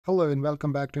Hello and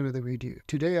welcome back to another video.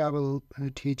 Today I will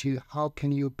teach you how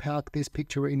can you pack this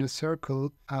picture in a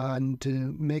circle and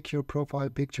make your profile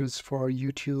pictures for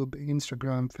YouTube,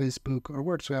 Instagram, Facebook or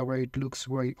whatsoever. It looks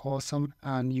very awesome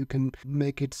and you can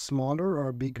make it smaller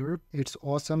or bigger. It's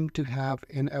awesome to have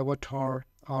an avatar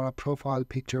or a profile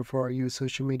picture for your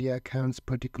social media accounts,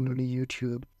 particularly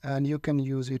YouTube, and you can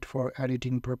use it for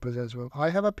editing purpose as well.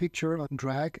 I have a picture,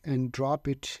 drag and drop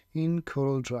it in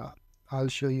CorelDraw. I'll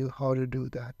show you how to do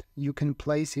that. You can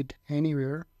place it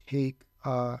anywhere. Take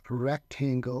a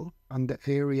rectangle on the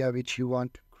area which you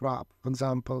want to crop. For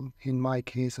example, in my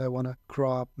case, I want to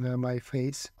crop my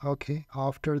face. Okay,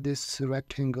 after this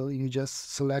rectangle, you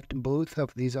just select both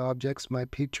of these objects, my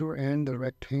picture and the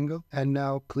rectangle, and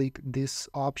now click this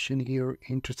option here,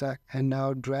 intersect, and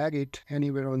now drag it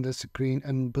anywhere on the screen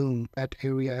and boom, that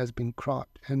area has been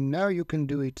cropped. And now you can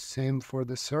do it same for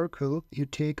the circle. You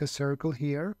take a circle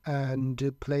here and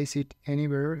place it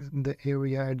anywhere in the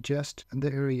area, adjust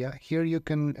the area. Here you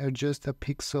can adjust the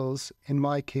pixels. In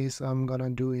my case, I'm gonna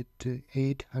do it to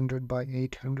 800 by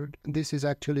 800. This is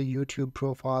actually YouTube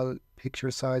profile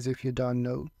picture size. If you don't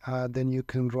know, then you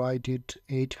can write it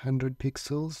 800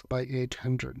 pixels by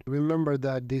 800. Remember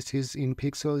that this is in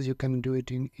pixels. You can do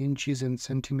it in inches and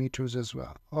centimeters as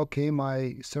well. Okay,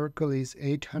 my circle is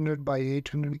 800 by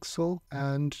 800 pixel,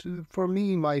 and for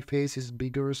me my face is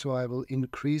bigger, so I will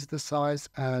increase the size,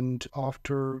 and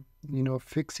after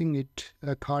fixing it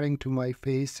according to my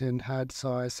face and head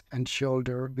size and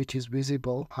shoulder, which is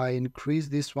visible, I increase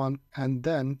this one, and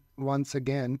then once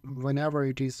again, whenever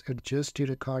it is adjusted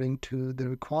according to the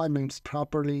requirements,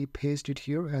 properly paste it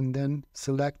here and then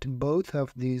select both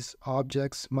of these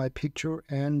objects, my picture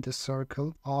and the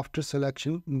circle. After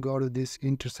selection, go to this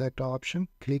intersect option,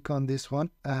 click on this one,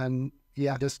 and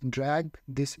just drag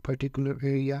this particular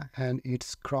area and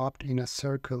it's cropped in a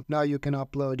circle. Now you can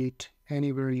upload it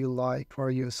anywhere you like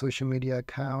for your social media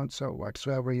accounts or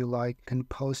whatsoever you like. You can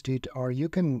post it, or you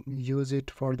can use it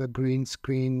for the green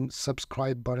screen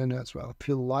subscribe button as well. If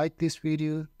you like this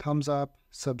video, thumbs up,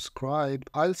 subscribe.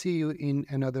 I'll see you in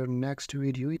another next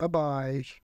video. Bye bye.